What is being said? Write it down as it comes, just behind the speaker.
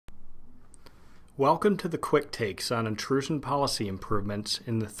Welcome to the quick takes on intrusion policy improvements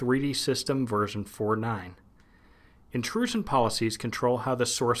in the 3D system version 4.9. Intrusion policies control how the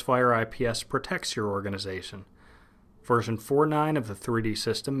Sourcefire IPS protects your organization. Version 4.9 of the 3D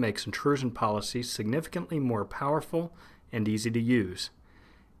system makes intrusion policies significantly more powerful and easy to use.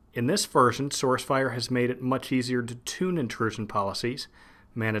 In this version, Sourcefire has made it much easier to tune intrusion policies,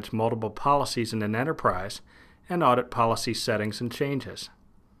 manage multiple policies in an enterprise, and audit policy settings and changes.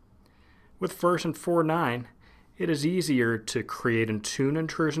 With version 4.9, it is easier to create and tune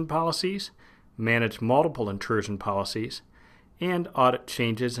intrusion policies, manage multiple intrusion policies, and audit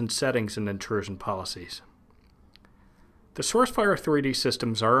changes and settings in intrusion policies. The Sourcefire 3D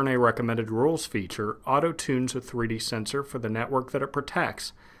System's RNA Recommended Rules feature auto-tunes a 3D sensor for the network that it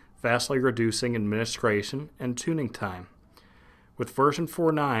protects, vastly reducing administration and tuning time. With version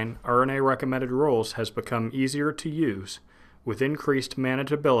 4.9, RNA Recommended Rules has become easier to use, with increased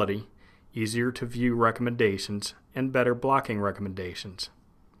manageability, easier to view recommendations, and better blocking recommendations.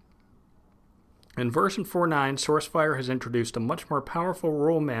 In version 4.9, Sourcefire has introduced a much more powerful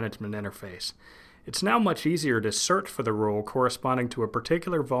rule management interface. It's now much easier to search for the rule corresponding to a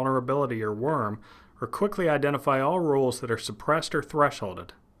particular vulnerability or worm, or quickly identify all rules that are suppressed or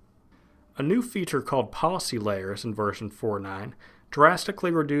thresholded. A new feature called Policy Layers in version 4.9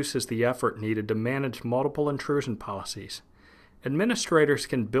 drastically reduces the effort needed to manage multiple intrusion policies. Administrators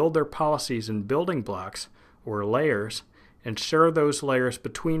can build their policies in building blocks, or layers, and share those layers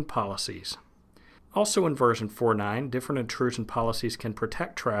between policies. Also in version 4.9, different intrusion policies can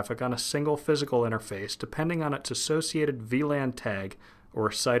protect traffic on a single physical interface depending on its associated VLAN tag or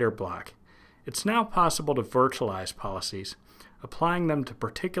CIDR block. It's now possible to virtualize policies, applying them to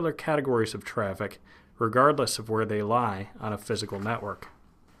particular categories of traffic regardless of where they lie on a physical network.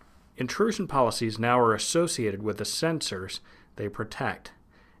 Intrusion policies now are associated with the sensors they protect.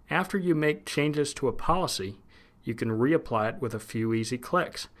 After you make changes to a policy, you can reapply it with a few easy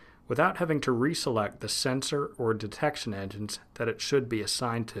clicks, without having to reselect the sensor or detection engines that it should be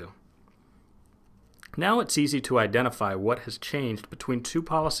assigned to. Now it's easy to identify what has changed between two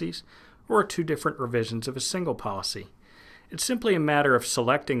policies or two different revisions of a single policy. It's simply a matter of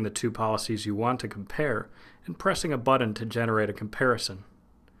selecting the two policies you want to compare and pressing a button to generate a comparison.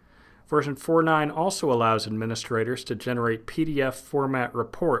 Version 4.9 also allows administrators to generate PDF format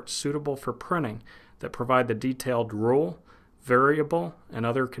reports suitable for printing that provide the detailed rule, variable, and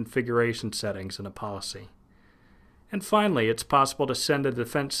other configuration settings in a policy. And finally, it's possible to send a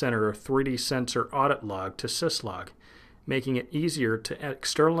Defense Center or 3D sensor audit log to syslog, making it easier to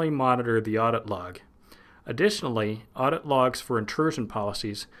externally monitor the audit log. Additionally, audit logs for intrusion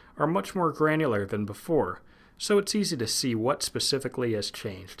policies are much more granular than before, so it's easy to see what specifically has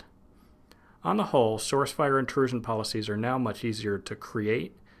changed. On the whole, Sourcefire intrusion policies are now much easier to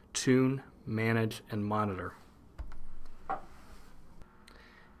create, tune, manage, and monitor.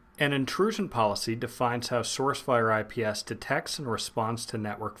 An intrusion policy defines how Sourcefire IPS detects and responds to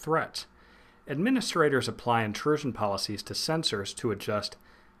network threats. Administrators apply intrusion policies to sensors to adjust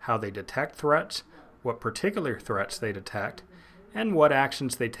how they detect threats, what particular threats they detect, and what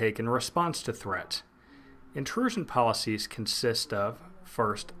actions they take in response to threats. Intrusion policies consist of,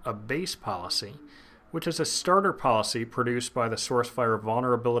 first, a base policy, which is a starter policy produced by the Sourcefire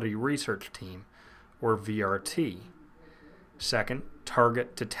Vulnerability Research Team, or VRT. Second,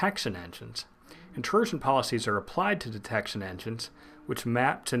 target detection engines. Intrusion policies are applied to detection engines, which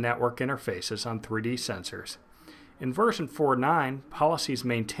map to network interfaces on 3D sensors. In version 4.9, policies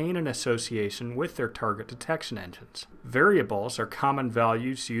maintain an association with their target detection engines. Variables are common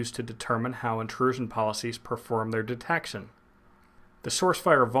values used to determine how intrusion policies perform their detection. The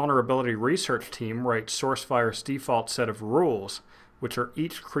Sourcefire Vulnerability Research Team writes Sourcefire's default set of rules, which are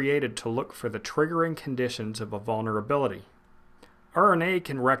each created to look for the triggering conditions of a vulnerability. RNA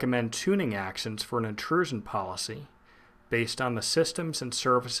can recommend tuning actions for an intrusion policy based on the systems and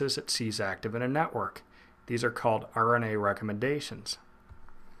services it sees active in a network. These are called RNA recommendations.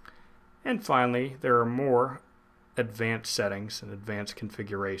 And finally, there are more advanced settings and advanced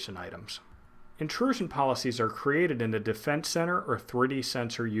configuration items. Intrusion policies are created in the Defense Center or 3D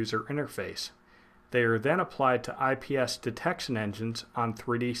sensor user interface. They are then applied to IPS detection engines on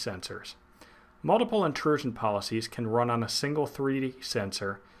 3D sensors. Multiple intrusion policies can run on a single 3D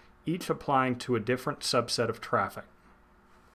sensor, each applying to a different subset of traffic.